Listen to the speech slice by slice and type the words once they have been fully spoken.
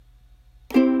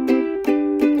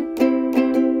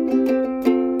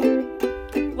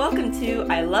to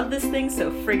I Love This Thing So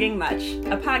Frigging Much,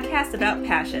 a podcast about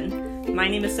passion. My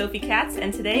name is Sophie Katz,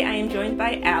 and today I am joined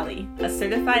by Allie, a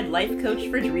certified life coach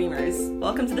for dreamers.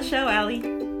 Welcome to the show, Allie.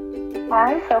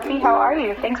 Hi, Sophie. How are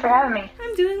you? Thanks for having me.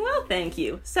 I'm doing well, thank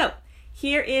you. So,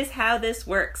 here is how this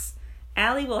works.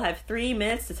 Allie will have 3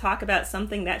 minutes to talk about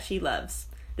something that she loves.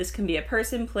 This can be a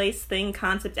person, place, thing,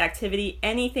 concept, activity,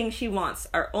 anything she wants.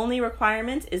 Our only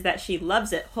requirement is that she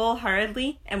loves it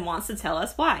wholeheartedly and wants to tell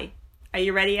us why. Are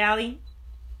you ready, Allie?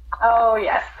 Oh,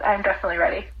 yes. I'm definitely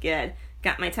ready. Good.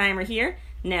 Got my timer here.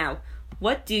 Now,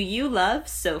 what do you love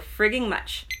so frigging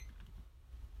much?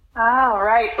 All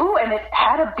right. Ooh, and it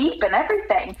had a beep and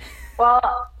everything. Well,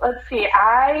 let's see.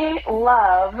 I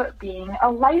love being a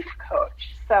life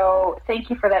coach. So thank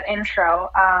you for that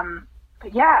intro.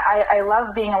 But yeah, I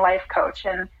love being a life coach.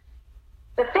 And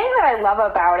the thing that I love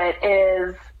about it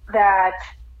is that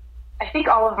I think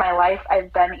all of my life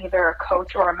I've been either a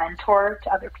coach or a mentor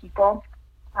to other people.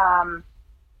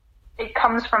 It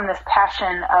comes from this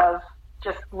passion of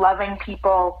just loving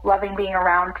people, loving being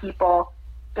around people,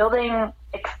 building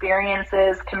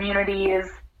experiences, communities,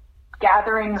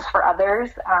 gatherings for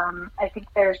others. I think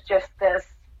there's just this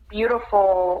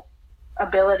beautiful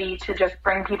ability to just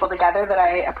bring people together that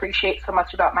I appreciate so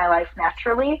much about my life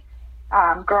naturally.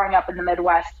 Growing up in the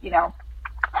Midwest,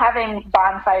 having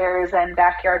bonfires and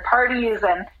backyard parties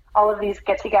and all of these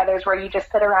get-togethers where you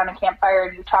just sit around a campfire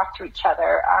and you talk to each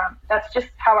other. That's just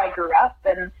how I grew up.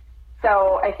 And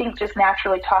so I think just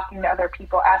naturally talking to other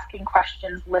people, asking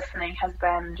questions, listening has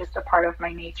been just a part of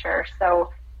my nature.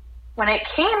 So when it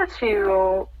came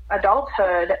to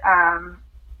adulthood,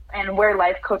 and where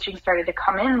life coaching started to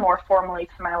come in more formally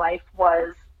to my life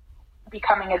was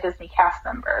becoming a Disney cast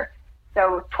member.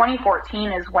 So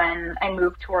 2014 is when I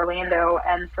moved to Orlando,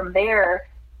 and from there,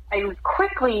 I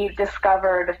quickly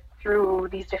discovered through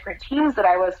these different teams that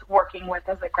I was working with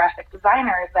as a graphic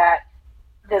designer that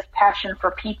this passion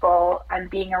for people and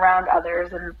being around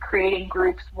others and creating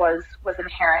groups was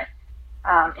inherent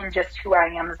in just who I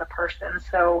am as a person.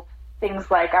 So things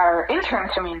like our intern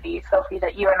community, Sophie,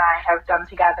 that you and I have done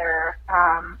together,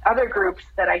 other groups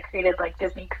that I created like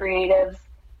Disney Creatives,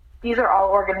 these are all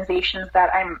organizations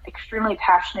that I'm extremely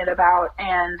passionate about.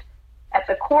 And at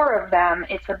the core of them,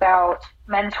 it's about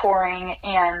mentoring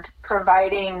and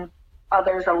providing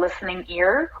others a listening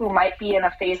ear who might be in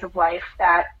a phase of life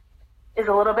that is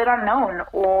a little bit unknown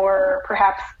or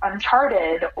perhaps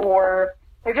uncharted, or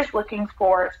they're just looking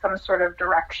for some sort of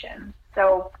direction.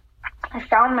 So I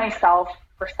found myself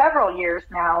for several years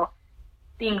now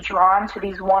being drawn to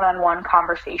these one-on-one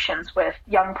conversations with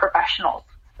young professionals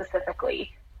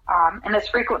specifically, and as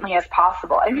frequently as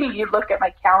possible. I mean, you look at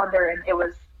my calendar and it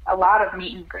was a lot of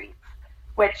meet and greets,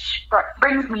 which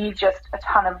brings me just a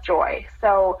ton of joy.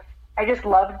 So I just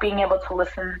loved being able to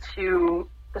listen to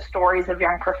the stories of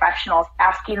young professionals,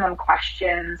 asking them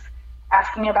questions,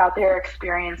 asking about their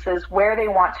experiences, where they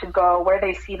want to go, where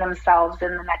they see themselves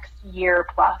in the next year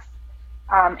plus.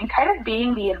 And kind of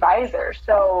being the advisor.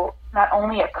 So not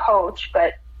only a coach,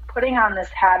 but putting on this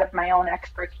hat of my own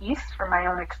expertise from my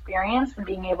own experience and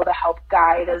being able to help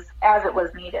guide as it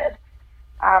was needed.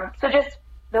 So just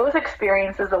those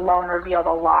experiences alone revealed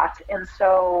a lot. And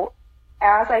so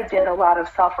as I did a lot of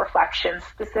self-reflection,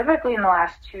 specifically in the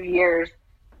last 2 years,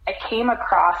 I came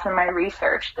across in my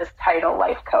research this title,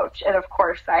 life coach. And of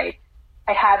course, I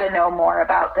had to know more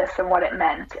about this and what it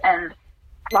meant. And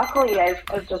luckily, I've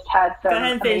just had some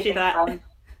amazing friends.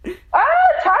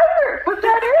 Timer! Was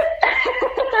that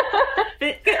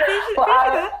it?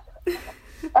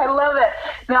 I love it.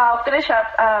 No, I'll finish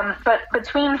up. But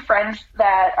between friends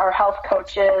that are health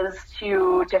coaches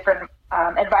to different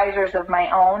advisors of my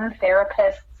own,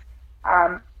 therapists,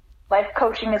 life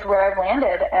coaching is where I've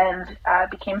landed and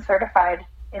became certified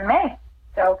in May.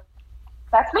 So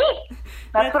that's me.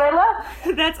 That's what I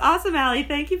love. That's awesome, Allie.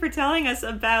 Thank you for telling us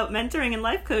about mentoring and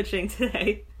life coaching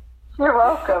today. You're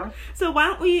welcome. So why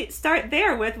don't we start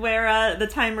there with where the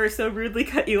timer so rudely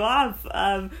cut you off.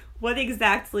 What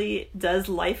exactly does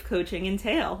life coaching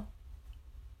entail?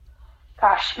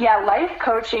 Gosh, yeah, life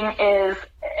coaching is,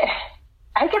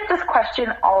 I get this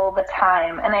question all the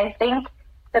time. And I think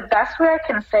the best way I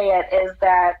can say it is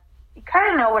that you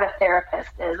kind of know what a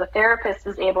therapist is. A therapist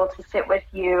is able to sit with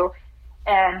you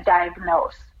and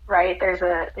diagnose, right? There's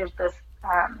this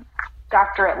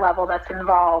doctorate level that's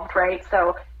involved, right?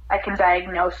 So I can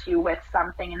diagnose you with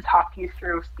something and talk you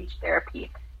through speech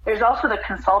therapy. There's also the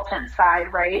consultant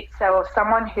side, right? So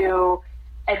someone who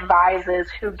advises,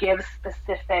 who gives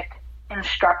specific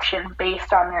instruction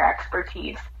based on their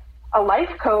expertise. A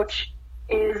life coach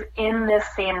is in this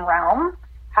same realm.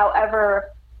 However,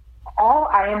 all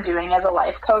I am doing as a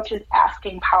life coach is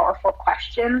asking powerful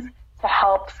questions to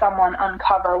help someone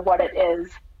uncover what it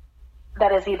is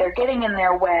that is either getting in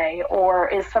their way or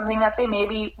is something that they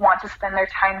maybe want to spend their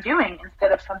time doing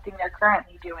instead of something they're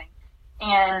currently doing.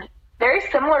 And very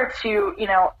similar to,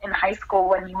 in high school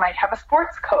when you might have a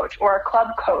sports coach or a club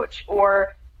coach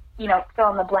or, fill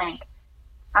in the blank.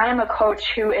 I am a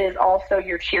coach who is also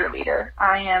your cheerleader.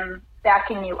 I am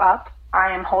backing you up.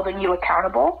 I am holding you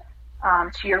accountable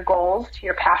to your goals, to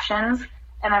your passions,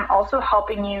 and I'm also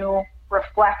helping you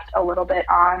reflect a little bit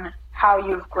on how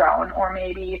you've grown or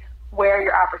maybe where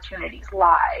your opportunities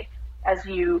lie as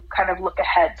you kind of look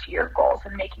ahead to your goals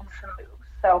and making some moves.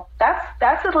 So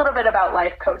that's a little bit about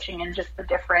life coaching and just the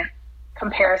different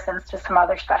comparisons to some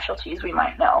other specialties we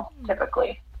might know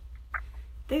typically.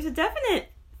 There's a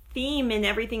definite theme in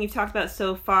everything you've talked about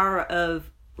so far of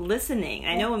listening.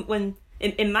 I know when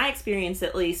in my experience,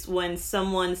 at least, when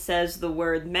someone says the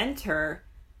word mentor,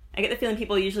 I get the feeling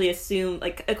people usually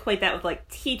equate that with,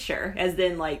 teacher, as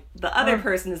in, the other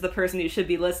person is the person who should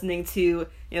be listening to,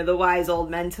 the wise old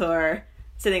mentor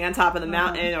sitting on top of the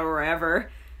mountain or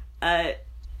wherever.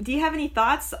 Do you have any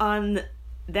thoughts on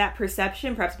that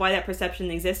perception, perhaps why that perception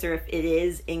exists, or if it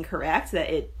is incorrect,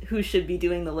 who should be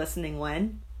doing the listening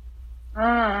when?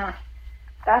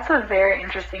 That's a very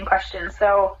interesting question.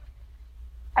 So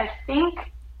I think,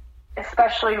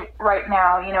 especially right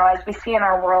now, as we see in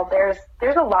our world, there's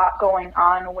a lot going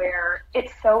on where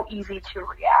it's so easy to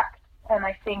react. And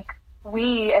I think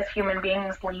we as human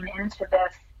beings lean into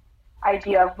this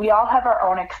idea of we all have our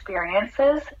own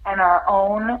experiences and our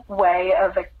own way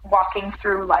of walking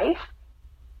through life.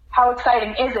 How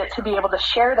exciting is it to be able to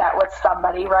share that with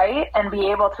somebody, right? And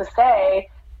be able to say,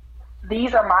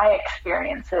 these are my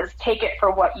experiences. Take it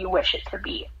for what you wish it to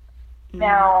be. Mm-hmm.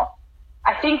 Now,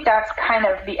 I think that's kind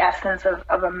of the essence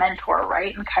of a mentor,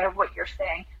 right? And kind of what you're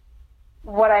saying.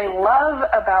 What I love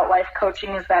about life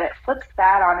coaching is that it flips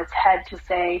that on its head to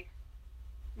say,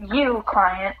 you,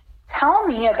 client, tell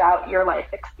me about your life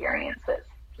experiences.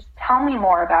 Just tell me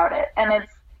more about it. And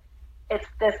it's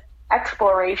this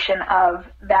exploration of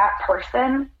that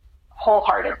person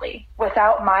wholeheartedly,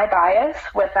 without my bias,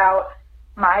 without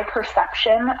my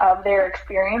perception of their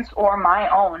experience or my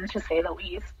own, to say the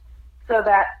least, so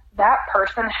that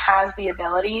person has the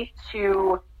ability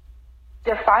to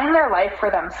define their life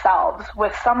for themselves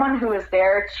with someone who is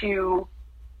there to,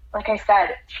 like I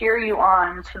said, cheer you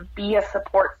on, to be a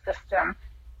support system,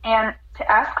 and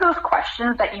to ask those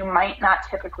questions that you might not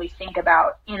typically think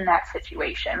about in that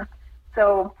situation.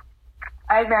 So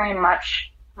I very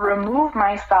much remove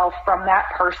myself from that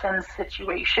person's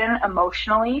situation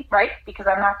emotionally, right? Because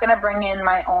I'm not going to bring in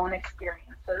my own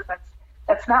experiences.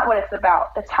 That's not what it's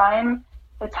about. The time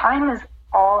is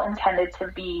all intended to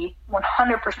be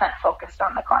 100% focused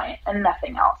on the client and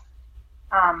nothing else.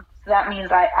 So that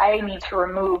means I need to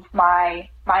remove my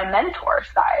mentor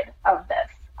side of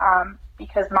this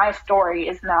because my story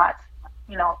is not,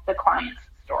 the client's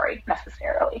story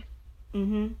necessarily.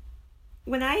 Mm-hmm.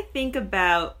 When I think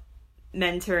about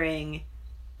mentoring,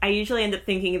 I usually end up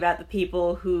thinking about the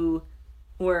people who've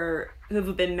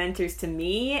been mentors to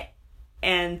me,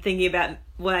 and thinking about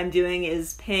what I'm doing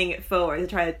is paying it forward to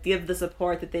try to give the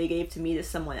support that they gave to me to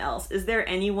someone else. Is there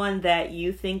anyone that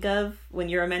you think of when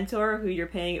you're a mentor who you're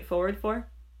paying it forward for?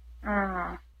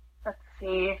 Let's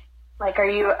see. Are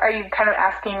you kind of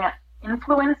asking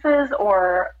influences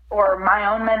or my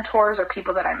own mentors or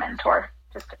people that I mentor,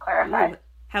 just to clarify? Ooh,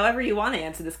 however you want to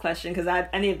answer this question, because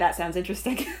any of that sounds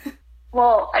interesting.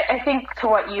 Well, I think to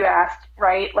what you asked,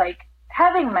 right?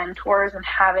 Having mentors and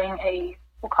having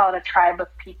we'll call it a tribe of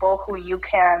people who you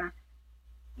can,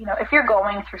 if you're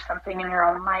going through something in your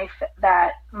own life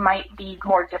that might be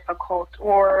more difficult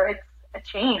or it's a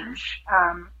change,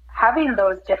 having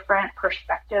those different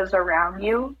perspectives around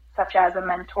you, such as a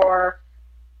mentor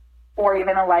or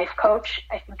even a life coach,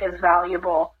 I think is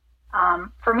valuable.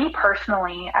 For me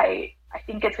personally, I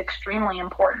think it's extremely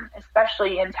important,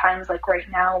 especially in times like right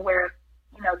now where,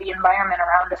 the environment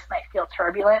around us might feel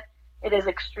turbulent. It is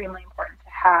extremely important to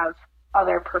have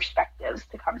other perspectives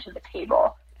to come to the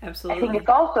table. Absolutely. I think it's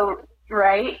also,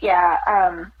 right? Yeah.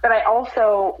 But I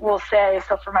also will say,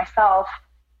 so for myself,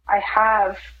 I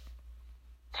have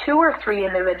 2 or 3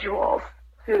 individuals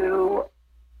who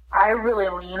I really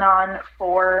lean on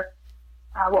for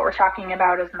what we're talking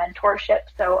about as mentorship.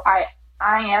 So I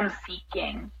am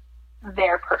seeking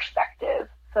their perspective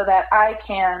so that I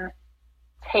can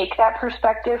take that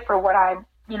perspective for what I,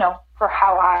 for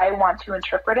how I want to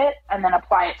interpret it and then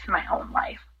apply it to my own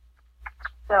life.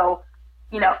 So,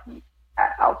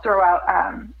 I'll throw out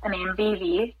a name,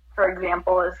 Vivi, for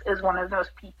example, is one of those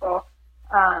people.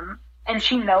 And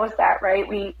she knows that, right?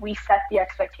 We set the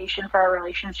expectation for our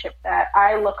relationship that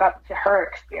I look up to her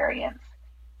experience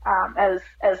as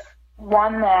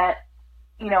one that,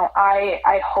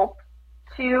 I hope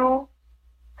to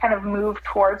kind of move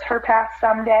towards her path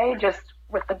someday, just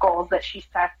with the goals that she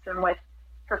sets and with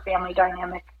her family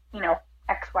dynamic,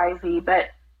 XYZ. But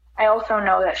I also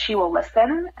know that she will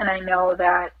listen, and I know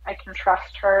that I can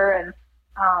trust her. And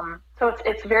so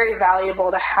it's very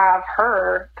valuable to have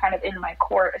her kind of in my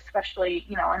court, especially,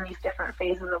 in these different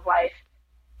phases of life.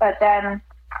 But then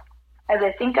as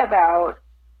I think about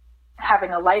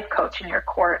having a life coach in your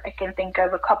court, I can think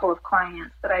of a couple of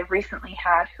clients that I've recently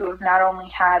had who have not only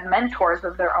had mentors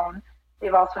of their own,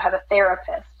 they've also had a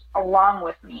therapist along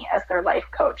with me as their life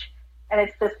coach. And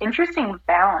it's this interesting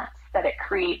balance that it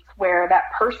creates where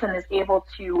that person is able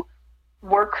to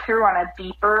work through on a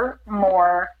deeper,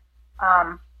 more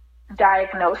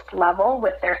diagnosed level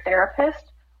with their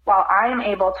therapist, while I'm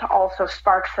able to also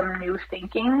spark some new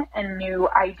thinking and new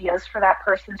ideas for that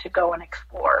person to go and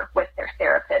explore with their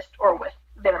therapist or with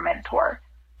their mentor.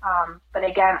 But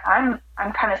again, I'm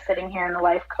kind of sitting here in the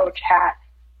life coach hat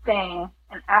saying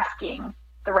and asking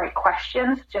the right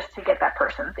questions just to get that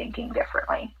person thinking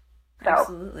differently. So,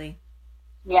 absolutely.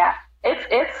 Yeah, it's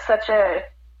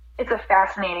a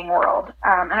fascinating world.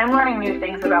 And I'm learning new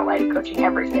things about life coaching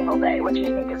every single day, which I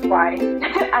think is why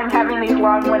I'm having these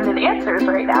long-winded answers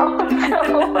right now.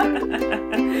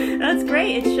 That's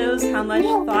great. It shows how much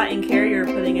thought and care you're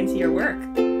putting into your work.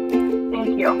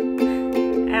 Thank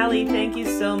you. Allie, thank you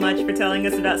so much for telling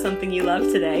us about something you love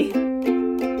today.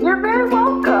 You're very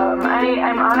welcome.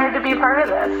 I'm honored to be part of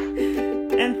this.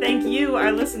 And thank you,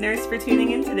 our listeners, for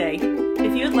tuning in today.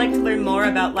 If you would like to learn more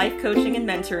about life coaching and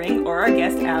mentoring, or our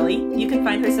guest, Allie, you can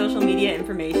find her social media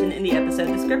information in the episode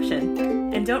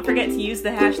description. And don't forget to use the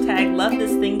hashtag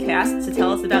 #LoveThisThingCast to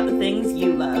tell us about the things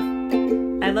you love.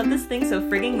 I Love This Thing So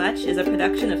Frigging Much is a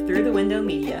production of Through the Window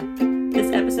Media.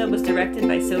 This episode was directed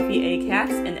by Sophie A.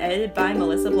 Katz and edited by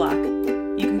Melissa Block.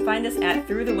 You can find us at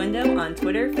Through the Window on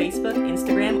Twitter, Facebook,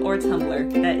 Instagram, or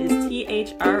Tumblr. That is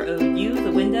THROU,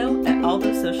 the window, at all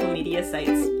those social media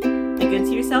sites. Be good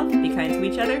to yourself, be kind to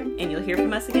each other, and you'll hear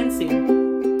from us again soon.